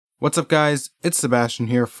What's up guys, it's Sebastian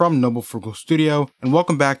here from Noble Frugal Studio and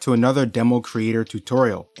welcome back to another DemoCreator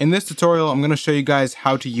tutorial. In this tutorial I'm going to show you guys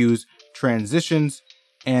how to use transitions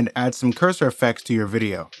and add some cursor effects to your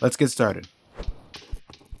video. Let's get started.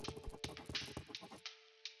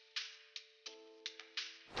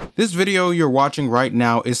 This video you're watching right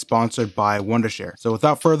now is sponsored by Wondershare. So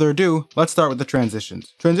without further ado, let's start with the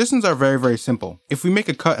transitions. Transitions are very simple. If we make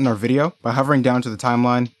a cut in our video by hovering down to the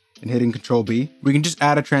timeline and hitting Control B, we can just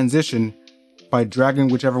add a transition by dragging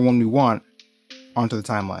whichever one we want onto the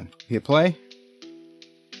timeline. Hit play,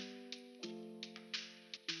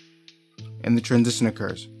 and the transition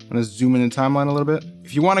occurs. I'm gonna zoom in the timeline a little bit.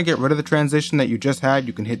 If you want to get rid of the transition that you just had,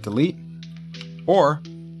 you can hit delete, or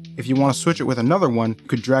if you want to switch it with another one, you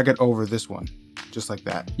could drag it over this one, just like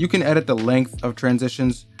that. You can edit the length of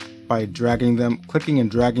transitions by dragging them, clicking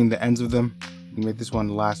and dragging the ends of them. You can make this one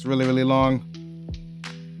last really long.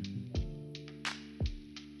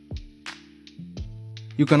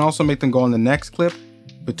 You can also make them go on the next clip,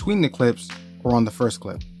 between the clips, or on the first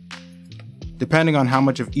clip, depending on how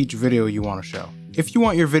much of each video you want to show. If you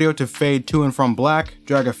want your video to fade to and from black,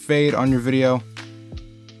 drag a fade on your video.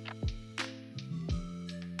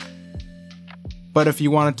 But if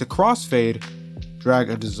you want it to crossfade,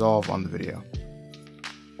 drag a dissolve on the video.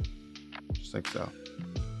 Just like so.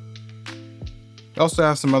 You also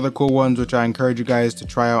have some other cool ones which I encourage you guys to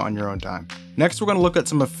try out on your own time. Next, we're going to look at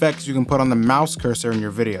some effects you can put on the mouse cursor in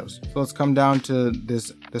your videos. So let's come down to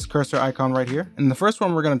this cursor icon right here. And the first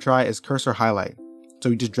one we're going to try is cursor highlight. So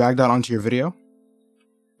you just drag that onto your video.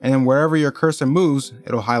 And then wherever your cursor moves,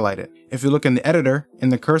 it'll highlight it. If you look in the editor, in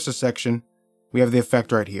the cursor section, we have the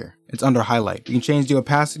effect right here. It's under highlight. You can change the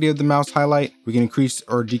opacity of the mouse highlight. We can increase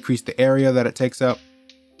or decrease the area that it takes up.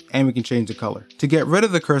 And we can change the color. To get rid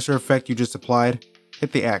of the cursor effect you just applied,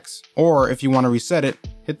 hit the X. Or if you want to reset it,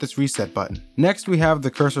 hit this reset button. Next we have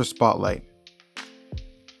the cursor spotlight.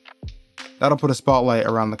 That'll put a spotlight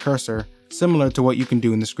around the cursor, similar to what you can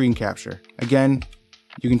do in the screen capture. Again,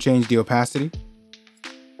 you can change the opacity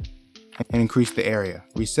and increase the area.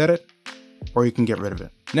 Reset it, or you can get rid of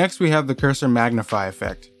it. Next we have the cursor magnify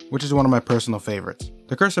effect, which is one of my personal favorites.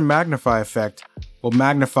 The cursor magnify effect will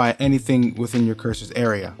magnify anything within your cursor's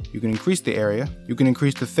area. You can increase the area, you can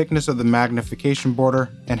increase the thickness of the magnification border,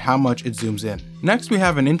 and how much it zooms in. Next we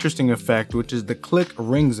have an interesting effect, which is the click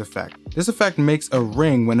rings effect. This effect makes a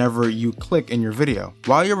ring whenever you click in your video.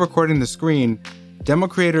 While you're recording the screen,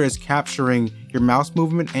 DemoCreator is capturing your mouse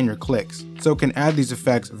movement and your clicks, so it can add these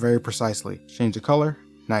effects very precisely. Change the color,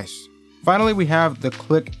 nice. Finally, we have the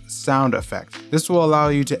click sound effect. This will allow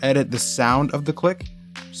you to edit the sound of the click.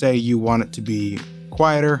 Say you want it to be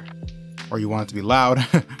quieter or you want it to be loud.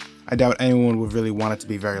 I doubt anyone would really want it to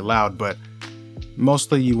be very loud, but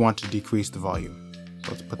mostly you want to decrease the volume.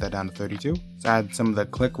 So let's put that down to 32. Let's add some of the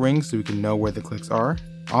click rings so we can know where the clicks are.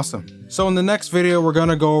 Awesome. So in the next video, we're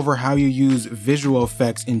gonna go over how you use visual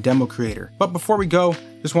effects in DemoCreator. But before we go,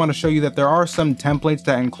 just want to show you that there are some templates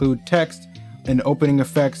that include text and opening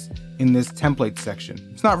effects in this template section.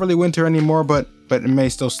 It's not really winter anymore, but it may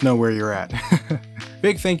still snow where you're at.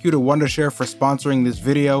 Big thank you to Wondershare for sponsoring this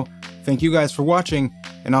video. Thank you guys for watching,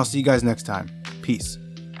 and I'll see you guys next time. Peace.